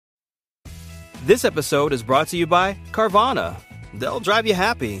This episode is brought to you by Carvana. They'll drive you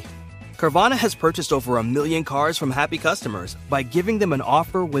happy. Carvana has purchased over 1 million cars from happy customers by giving them an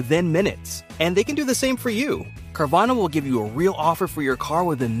offer within minutes. And they can do the same for you. Carvana will give you a real offer for your car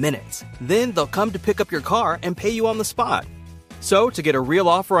within minutes. Then they'll come to pick up your car and pay you on the spot. So, to get a real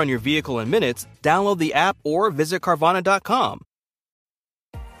offer on your vehicle in minutes, download the app or visit Carvana.com.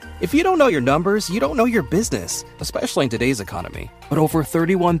 If you don't know your numbers, you don't know your business, especially in today's economy. But over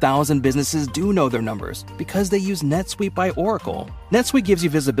 31,000 businesses do know their numbers because they use NetSuite by Oracle. NetSuite gives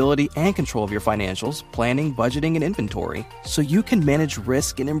you visibility and control of your financials, planning, budgeting, and inventory, so you can manage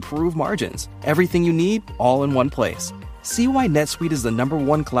risk and improve margins. Everything you need, all in one place. See why NetSuite is the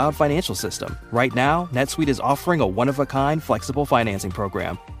 #1 cloud financial system. Right now, NetSuite is offering a one-of-a-kind flexible financing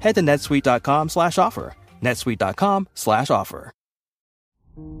program. Head to netsuite.com/offer. netsuite.com/offer.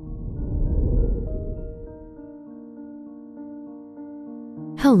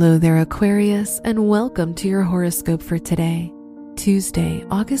 Hello there, Aquarius, and welcome to your horoscope for today, Tuesday,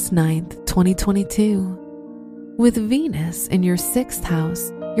 August 9th, 2022. With Venus in your 6th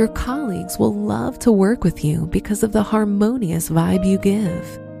house, your colleagues will love to work with you because of the harmonious vibe you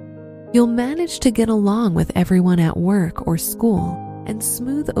give. You'll manage to get along with everyone at work or school and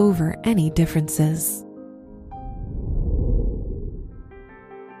smooth over any differences.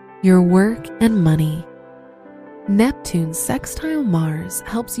 Your work and money. Neptune's sextile Mars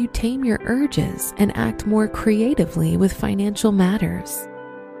helps you tame your urges and act more creatively with financial matters.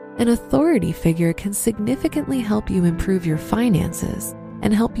 An authority figure can significantly help you improve your finances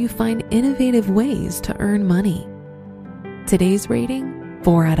and help you find innovative ways to earn money. Today's rating,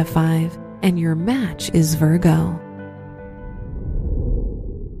 4 out of 5, and your match is Virgo.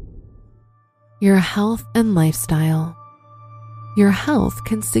 Your health and lifestyle. Your health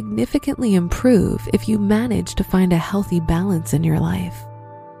can significantly improve if you manage to find a healthy balance in your life.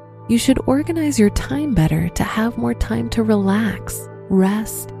 You should organize your time better to have more time to relax,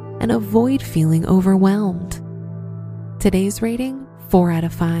 rest, and avoid feeling overwhelmed. Today's rating, 4 out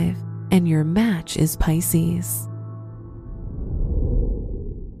of 5, and your match is Pisces.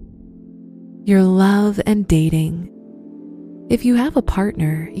 Your love and dating. If you have a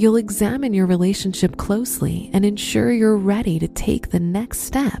partner, you'll examine your relationship closely and ensure you're ready to take the next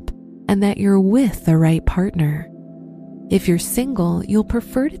step and that you're with the right partner. If you're single, you'll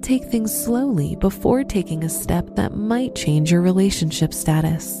prefer to take things slowly before taking a step that might change your relationship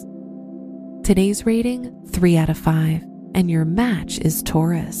status. Today's rating, 3 out of 5, and your match is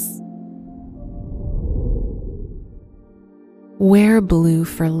Taurus. Wear blue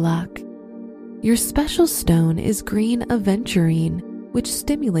for luck. Your special stone is green aventurine, which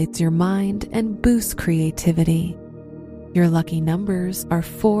stimulates your mind and boosts creativity. Your lucky numbers are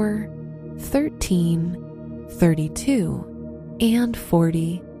 4, 13, 32, and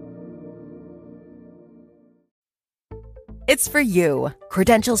 40. It's for you.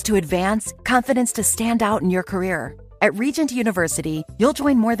 Credentials to advance, confidence to stand out in your career. At Regent University, you'll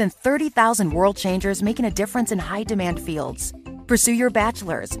join more than 30,000 world changers making a difference in high-demand fields. Pursue your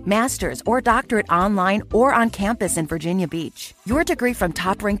bachelor's, master's, or doctorate online or on campus in Virginia Beach. Your degree from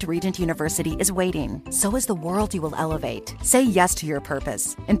top-ranked Regent University is waiting. So is the world you will elevate. Say yes to your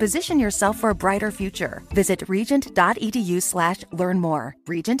purpose and position yourself for a brighter future. Visit regent.edu/learn more.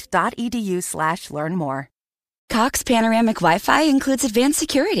 regent.edu/learn more. Cox Panoramic Wi-Fi includes advanced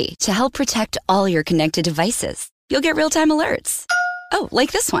security to help protect all your connected devices. You'll get real-time alerts. Oh,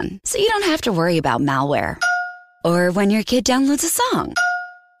 like this one, so you don't have to worry about malware. Or when your kid downloads a song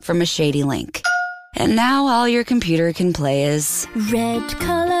from a shady link. And now all your computer can play is red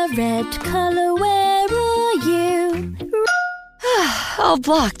color, where are you? all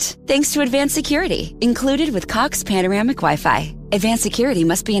blocked, thanks to advanced security, included with Cox Panoramic Wi-Fi. Advanced security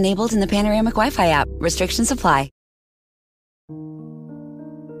must be enabled in the Panoramic Wi-Fi app. Restrictions apply.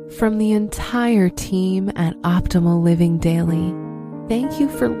 From the entire team at Optimal Living Daily, thank you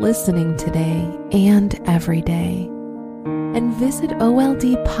for listening today and every day. And visit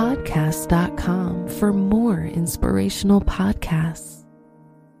oldpodcast.com for more inspirational podcasts.